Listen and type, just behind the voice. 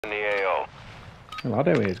in the AO. Well, I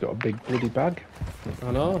don't know, he's got a big bloody bag. I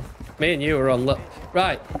know. Me and you are on...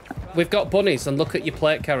 Right, we've got bunnies and look at your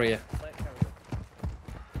plate carrier.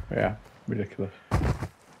 Yeah, ridiculous.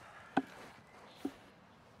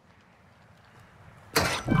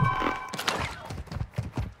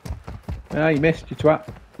 Ah, you missed, you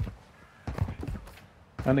twat.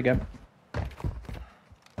 And again.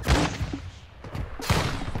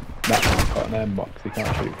 That one's got an aim box, he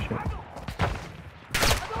can't shoot shit.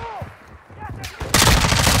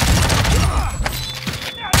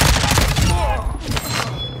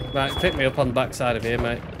 Right, pick me up on the backside of here,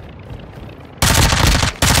 mate.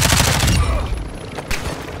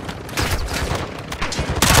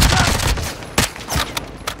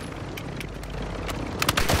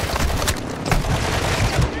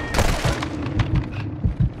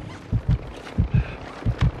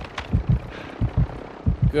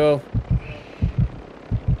 Go.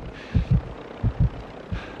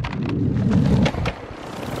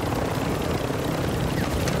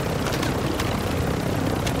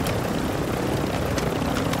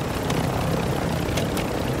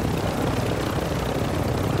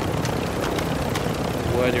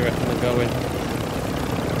 Where do you reckon they're going?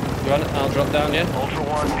 You want it? I'll drop down, yeah? Ultra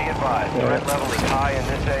One, be advised. Threat level is high in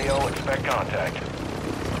this AO. Expect contact.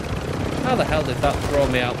 How the hell did that throw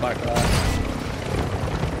me out back there?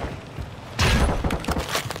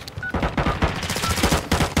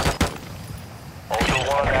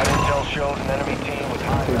 Shows an enemy team with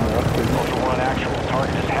high numbers. Ultra One actual.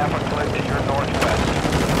 Target is half a click to your northwest.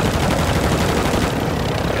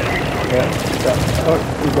 Yeah, oh,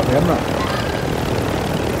 we've got the Almazra.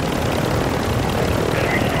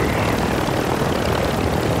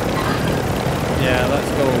 Yeah,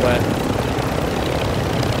 let's go away.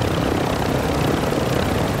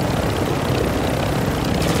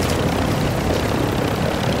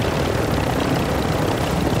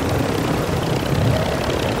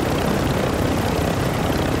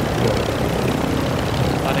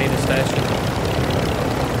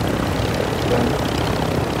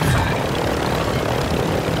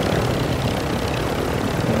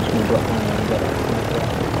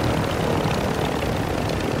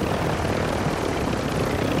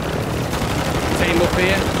 Team up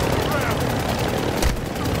here.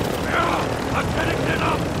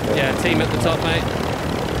 Yeah, team at the top, mate.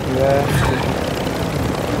 Yeah.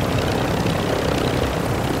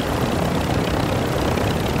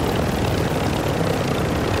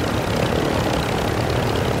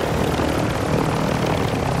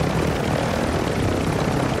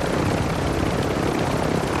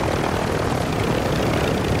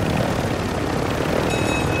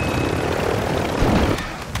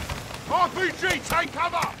 RPG, take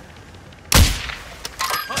cover!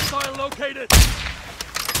 Hostile located!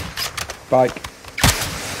 Bike.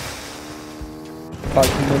 Bike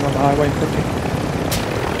coming in on the highway in front of you.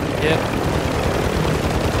 Yep.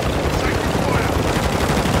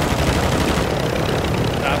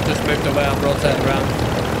 I've just moved away, I'm rotating around.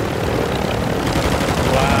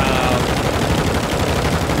 Wow.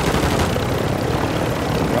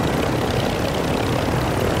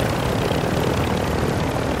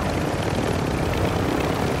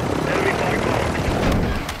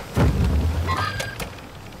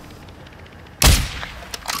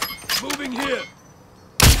 Moving here!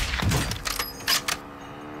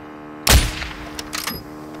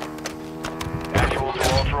 Actual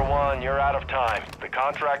to Ultra One, you're out of time. The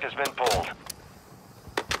contract has been pulled.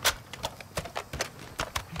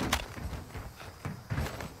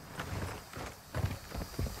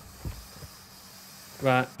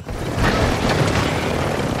 Right.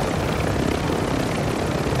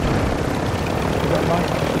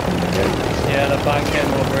 Yeah, the bike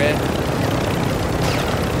came over here.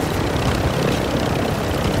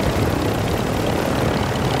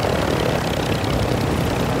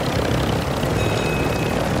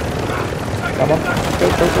 Come on, go.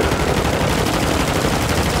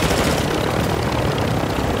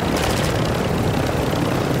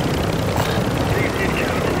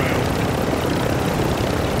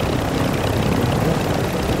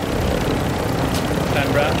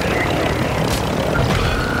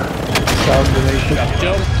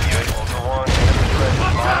 Jump.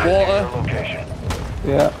 Water.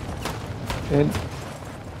 Yeah. In.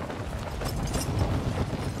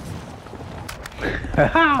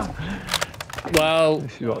 Well,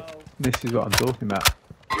 this is what I'm talking about.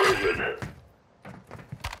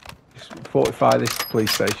 Just fortify this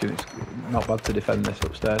police station. It's not bad to defend this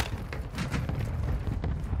upstairs.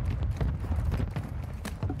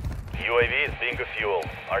 UAV is being refueled.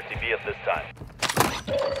 RTB at this time.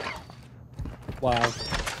 wow.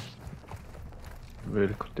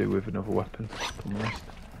 Really could do with another weapon, to be honest.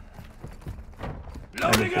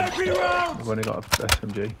 Loading every round! I've only got a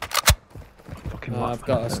SMG. Fucking Oh, I've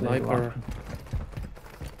got a sniper.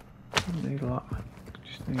 Don't need a lot.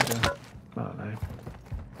 Just need a, I don't know,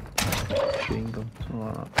 machine gun, something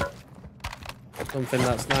like that. Something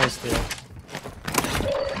that's nice to you.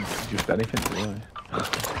 Just anything, to be honest.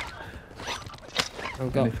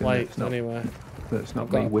 I've got plates anyway. That's not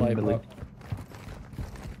I've got me a plate windmilling. box.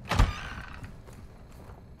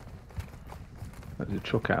 There's a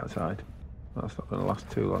truck outside. That's not going to last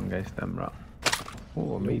too long against them rat.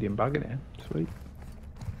 Oh, a medium bag in here. Sweet.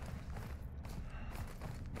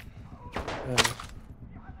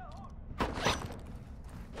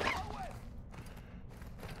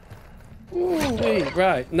 Ooh, wait,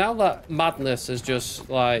 right. Now that madness is just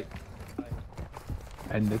like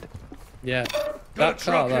Ended. yeah, Got that a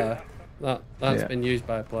truck car there, that's Yeah. been used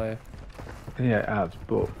by a player. Yeah, it has,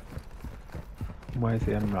 but where's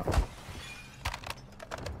the end rat?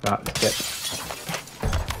 That's it.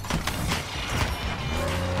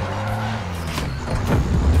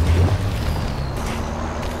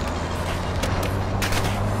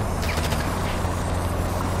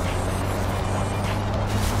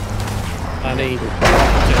 I need to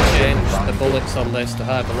change the bullets on this to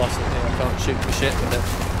high velocity. I can't shoot for shit with it.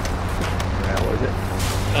 Yeah, what is it?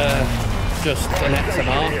 Just an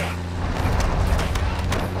XMR.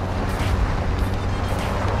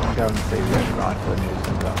 I'm going to see the only rifle in here is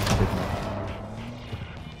that signal.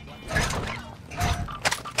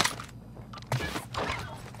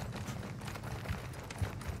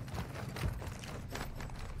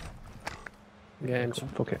 Games.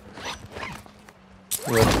 Fuck it.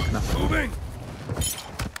 We're all looking at it. Moving!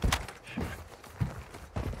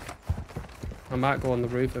 I might go on the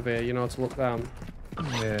roof of here, you know, to look down.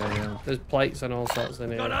 Yeah. There's plates and all sorts in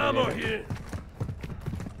here. Got ammo here!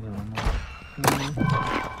 No, I'm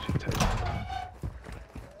not. Should take it.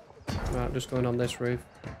 Right, just going on this roof.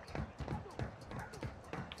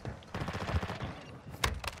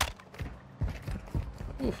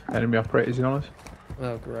 Enemy operators in on us.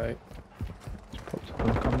 Oh, great. Just popped up on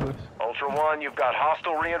the converse. Ultra One, you've got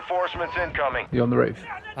hostile reinforcements incoming. You on the roof?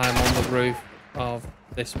 I'm on the roof of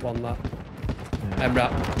this one that.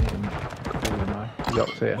 MRAP. He's up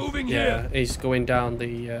here. Moving Yeah, here! he's going down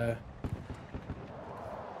the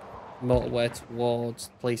motorway towards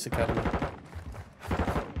police academy.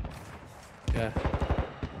 Yeah.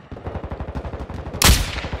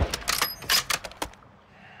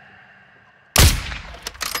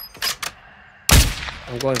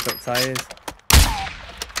 I'm going for tyres.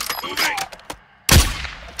 Moving!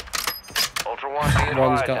 Ultra One, be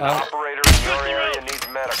One's advised, got an out. operator in your area needs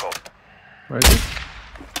medical. Where is he?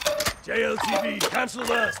 JLTV, cancel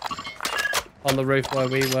that! On the roof where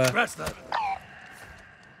we were. Scratch that!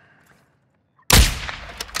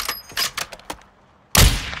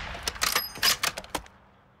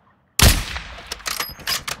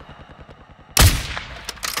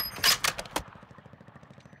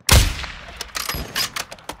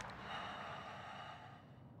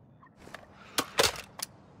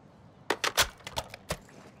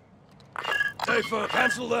 Safer,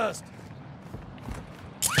 cancel that!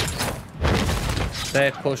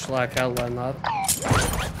 They push like hell then, lad.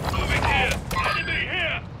 Moving here! Enemy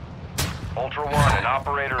here! Ultra One, an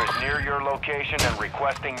operator is near your location and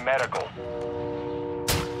requesting medical.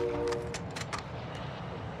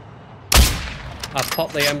 I'd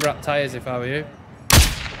pop the MRAP tyres if I were you.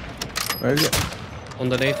 Where is it?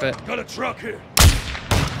 Underneath it. Got a truck here!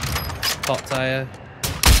 Pop tyre.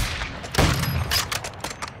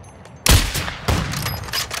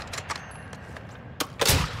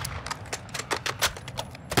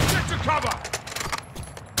 Get to cover!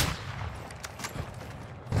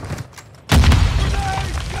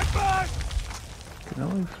 Grenade! Get back! Can I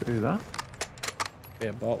go through that? Be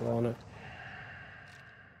a bottle on it.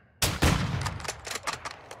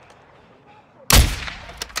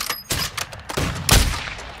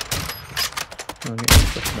 I'll get you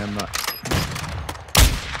stuff in them right.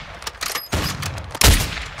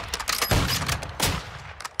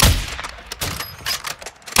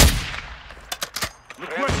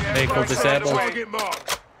 Vehicle disabled. Target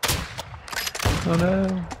marked. Oh no.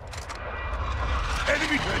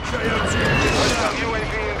 Enemy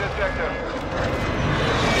UAV in detector.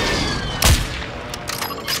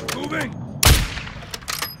 moving!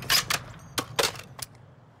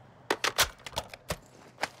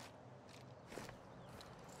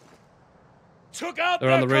 Took out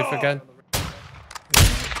They're on the that roof car. again.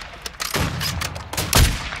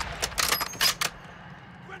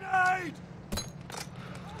 Grenade!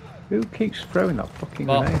 Who keeps throwing that fucking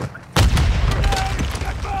Well, grenade?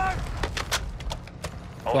 Get back!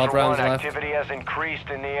 Twelve Ultra rounds One, left. activity has increased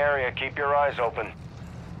in the area. Keep your eyes open.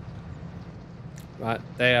 Right,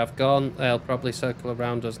 they have gone. They'll probably circle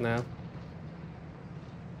around us now.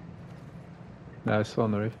 No, it's still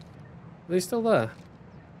on the roof. Are they still there?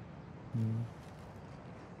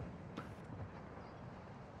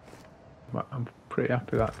 But I'm pretty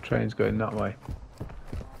happy that train's going that way.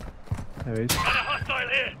 There he is. Got a hostile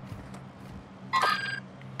here.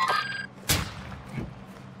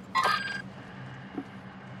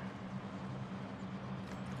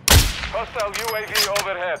 Hostile UAV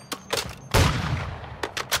overhead.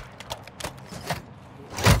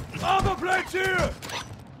 Armor plates here.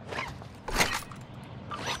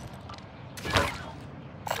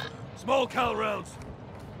 Small cal rounds.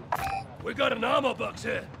 We got an armor box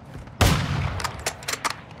here.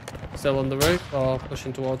 Still on the roof or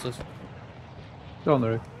pushing towards us? Still on the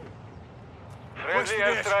roof. Friendly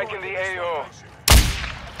airstrike in the AO.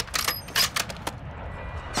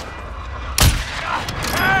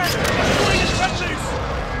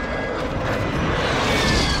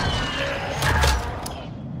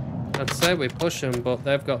 I'd say we push them, but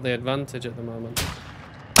they've got the advantage at the moment.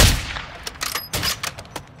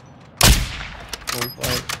 One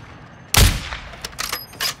plate.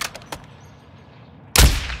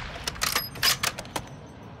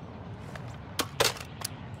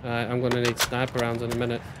 Alright, I'm gonna need sniper rounds in a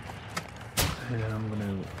minute. Yeah, I'm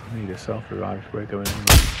gonna need a self-revive if we're going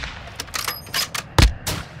anywhere.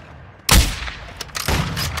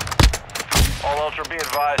 All Ultra, be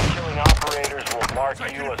advised, killing operators will mark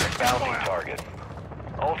you as a bounty target.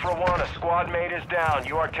 Ultra One, a squad mate is down.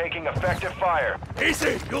 You are taking effective fire.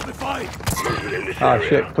 Easy, you'll be fine. Ah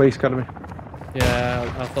shit, police academy.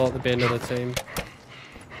 Yeah, I thought there'd be another team.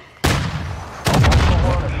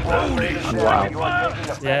 Wow.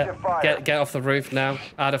 Yeah, get off the roof now.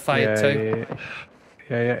 I'd have fired too.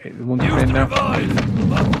 Yeah. The one's Use in the now. revive.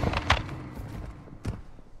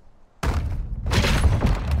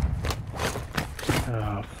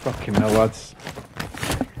 Oh, fucking hell, lads.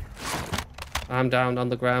 I'm down on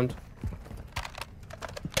the ground.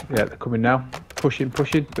 Yeah, they're coming now. Pushing. They're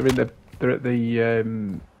at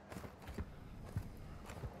the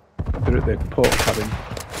port cabin.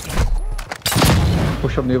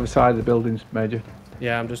 Push on the other side of the buildings, Major.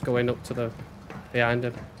 Yeah, I'm just going up to the behind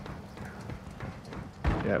him.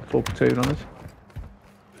 Yeah, full platoon on us.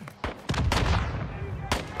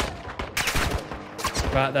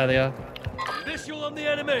 Right there they are. Visual on the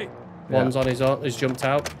enemy. One's on his own. He's jumped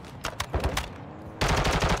out.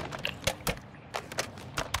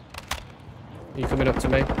 You coming up to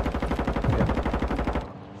me?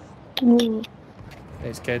 Yeah.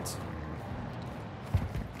 These kids.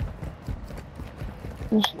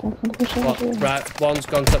 What? Right, one's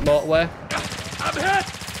gone to the motorway. I'm hit.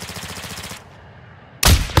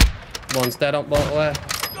 One's dead on motorway.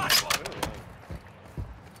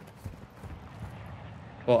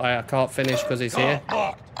 But I can't finish because he's here.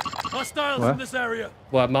 Marked. Hostiles Where? in this area.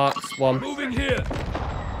 Well, marks one. Moving here.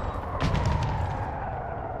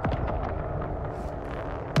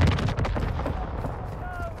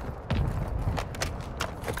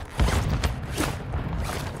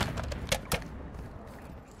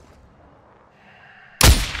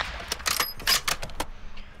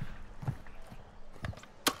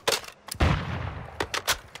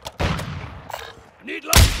 Need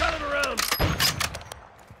large caliber rounds.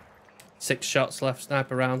 6 shots left,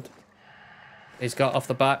 sniper round. He's got off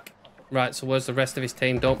the back. Right, so where's the rest of his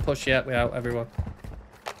team? Don't push yet, we're out, everyone.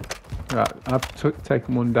 Right, I've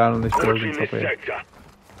taken one down on this building top here.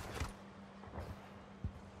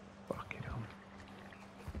 Fucking hell.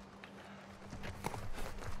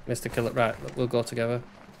 Mr. Kill It, right, we'll go together.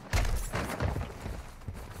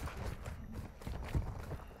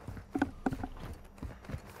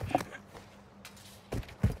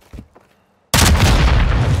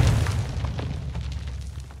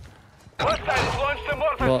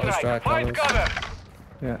 Water strike on us.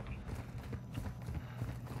 Yeah.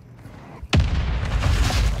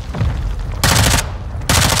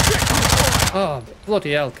 Oh,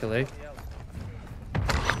 bloody hell, Killy.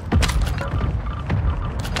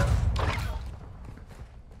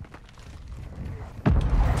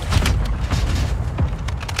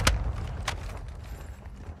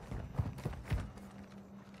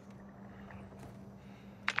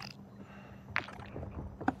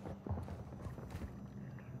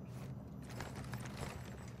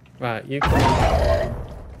 Right, you come on.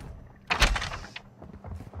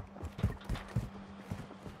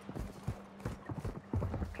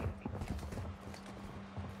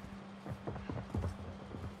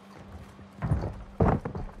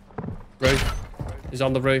 Roof. He's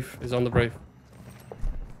on the roof. He's on the roof.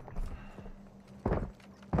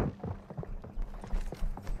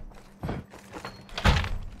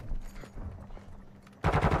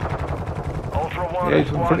 One, Yeah, a he's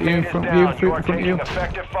in squad front of you, in mate is front of you, down. in You are front of you. taking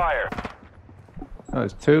effective fire. Oh,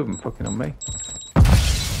 there's two of them fucking on me.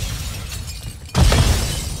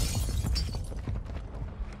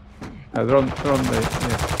 Oh, they're on the,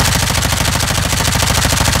 yeah.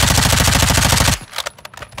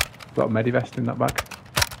 Got a medivest in that bag.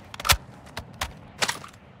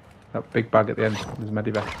 That big bag at the end, there's a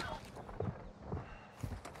medivest.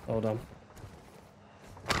 Hold on.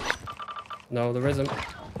 No, there isn't.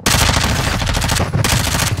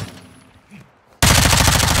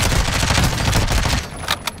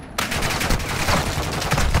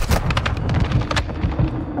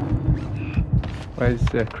 Where's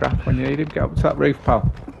Craft when you need him? Get up to that roof,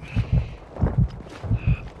 pal.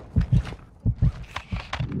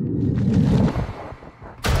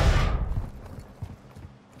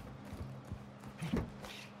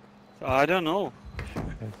 I don't know.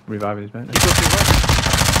 Reviving his mate.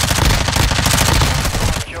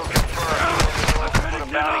 Kill confirmed. Put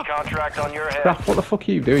a bounty contract on your head. Craft, what the fuck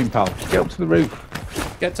are you doing, pal? Just get up to the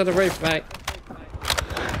roof. Get to the roof, mate.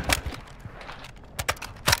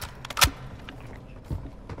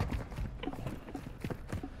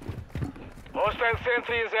 Hostile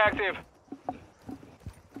sentry is active.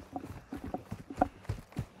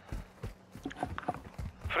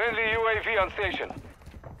 Friendly UAV on station.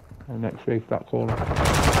 Next roof, that corner.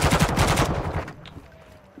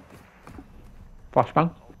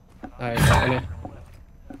 Flashbang. Alright,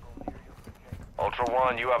 Ultra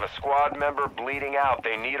One, you have a squad member bleeding out.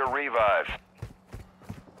 They need a revive.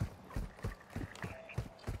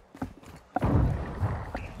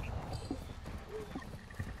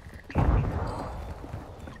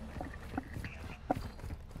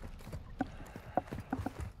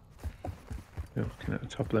 You're looking at the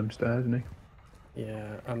top of them stairs, isn't he?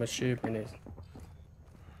 yeah, I'm assuming it's...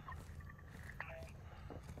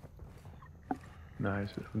 No,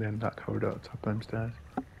 he's at the end of that corridor at the top of them stairs.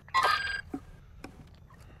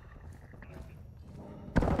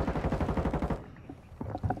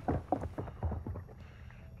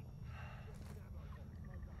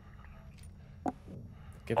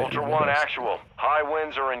 Give it Ultra a One, rest. actual. High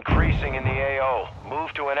winds are increasing in the AO.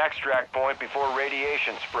 Move to an extract point before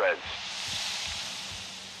radiation spreads.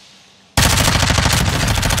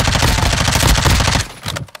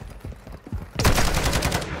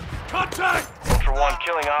 Contact! Ultra One,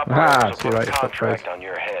 killing Ah, operators see will right, put a it's got contract praise. on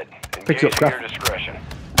your head. Picks Engage up at your craft. discretion.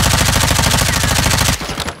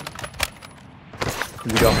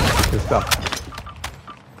 Has he gone? Good stuff.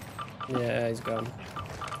 Yeah, he's gone.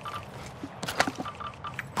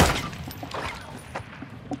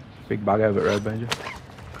 Big bag over at Road Ranger.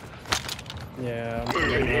 Yeah, I'm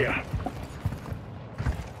doing that.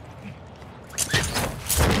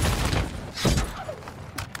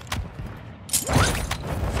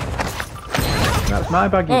 That's my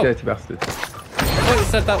bag, you Oh. dirty bastard. I thought you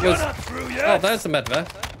said that was... Not through Oh, yet. there's the medvest.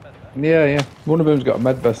 Yeah, yeah. One of them's got a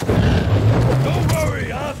med vest in. Don't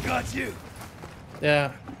worry, I've got you.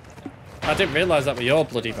 Yeah. I didn't realise that was your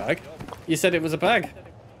bloody bag. You said it was a bag.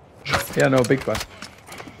 Yeah, no, big bag.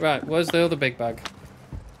 Right, where's the other big bag?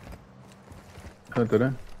 I don't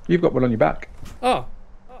know. You've got one on your back. Oh,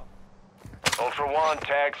 Ultra One,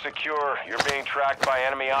 tag secure. You're being tracked by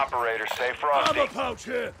enemy operators. Stay frosty. Ammo pouch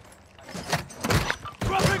here.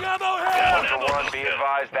 Dropping ammo here. Ultra One, be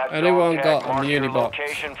advised that Anyone dog got tag a marks your muni box?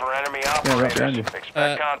 location for enemy right operators. behind you.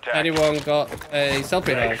 Expect contact. anyone got a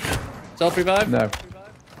self-revive? Self-revive? No.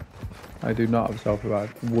 I do not have a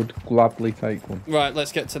self-revive. Would gladly take one. Right,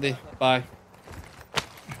 let's get to the... Bye.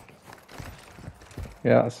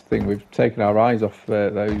 Yeah, that's the thing. We've taken our eyes off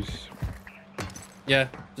those. Yeah,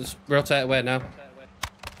 just rotate away now.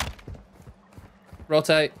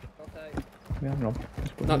 Rotate. Yeah, no.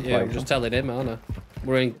 Not you, I'm just telling him, aren't I?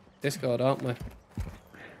 We're in Discord, aren't we?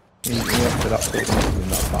 He offered absolutely nothing in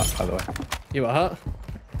that fight, by the way. You were hurt?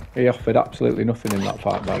 He offered absolutely nothing in that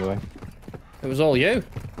fight, by the way. It was all you.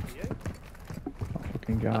 That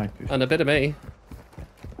fucking guy. And a bit of me.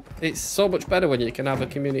 It's so much better when you can have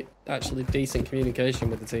a actually decent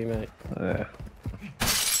communication with the teammate.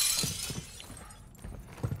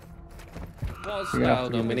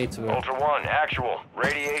 Hold on, we need to move. Ultra One, actual.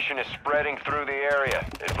 Radiation is spreading through the area.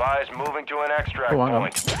 Advise moving to an extract Oh, hang on.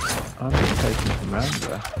 point. I'm just taking some round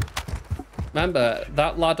there. Remember,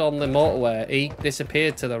 that lad on the motorway, he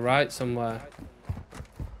disappeared to the right somewhere.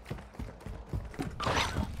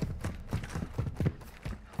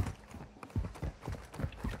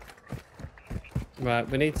 Right,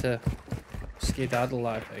 we need to skedaddle,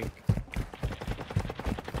 I think.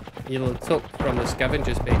 You'll have took from the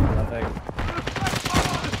scavengers people, I think.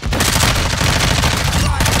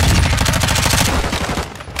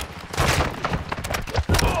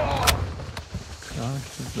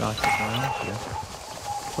 Yeah.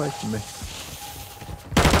 Play for me.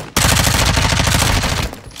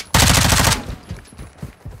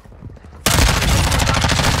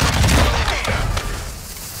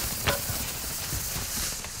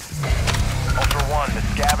 Ultra One, the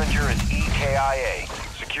scavenger is EKIA.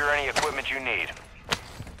 Secure any equipment you need.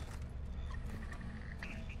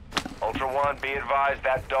 Ultra One, be advised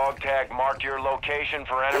that dog tag marked your location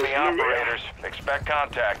for enemy operators. Expect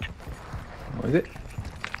contact. What is it?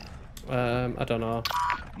 I don't know.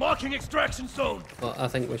 Marking extraction zone. But I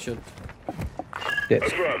think we should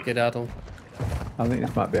Yes. skedaddle. I think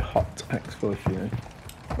this might be a hot exfil, you know.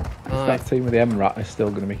 Aye. That team with the MRAT is still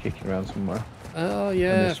going to be kicking around somewhere. Oh And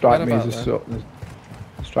yeah, they strike me forgot as a about sort.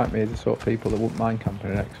 Strike me as the sort of people that wouldn't mind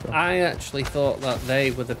camping an exfil. I actually thought that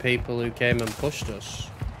they were the people who came and pushed us.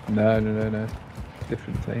 No.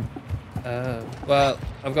 Different team. Well,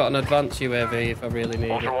 I've got an advanced UAV if I really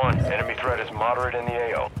need Ultra it. One, enemy threat is moderate in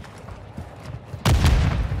the AO.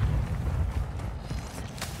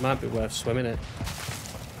 Might be worth swimming it.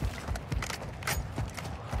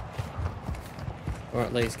 Or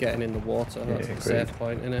at least getting in the water. That's the agreed. safe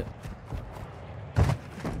point, innit?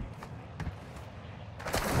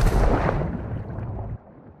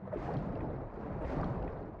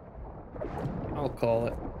 I'll call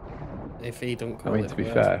it. If he don't I call mean, it. to be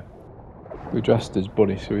first. fair, we're dressed as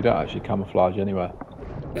bunnies, so we don't actually camouflage anywhere.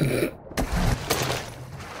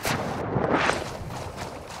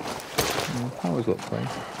 Towers look clean.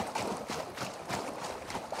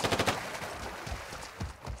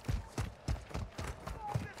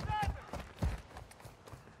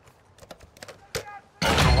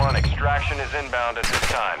 Ultra One, extraction is inbound at this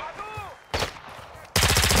time.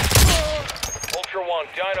 Ultra One,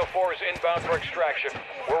 Dino 4 is inbound for extraction.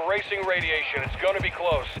 We're racing radiation. It's going to be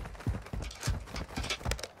close.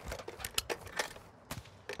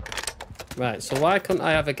 Right, so why couldn't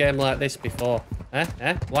I have a game like this before?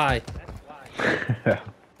 Why?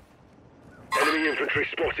 Enemy infantry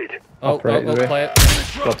spotted. Oh, Operator we'll away. play it.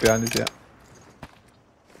 Got behind us, yeah.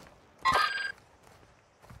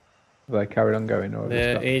 Have they carried on going, or have they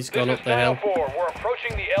Yeah, stopped? he's gone up the hill. 4. We're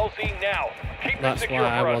approaching the LZ now. Keep it That's secure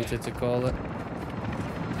why I for us. wanted to call it.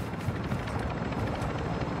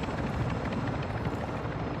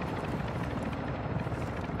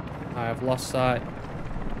 I have lost sight.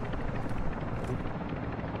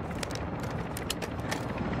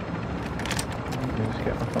 Just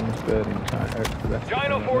get back on the bird and try and hope for the best.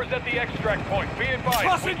 Dino 4 is at the extract point. Be advised, we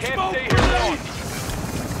Crossing can't smoke stay here.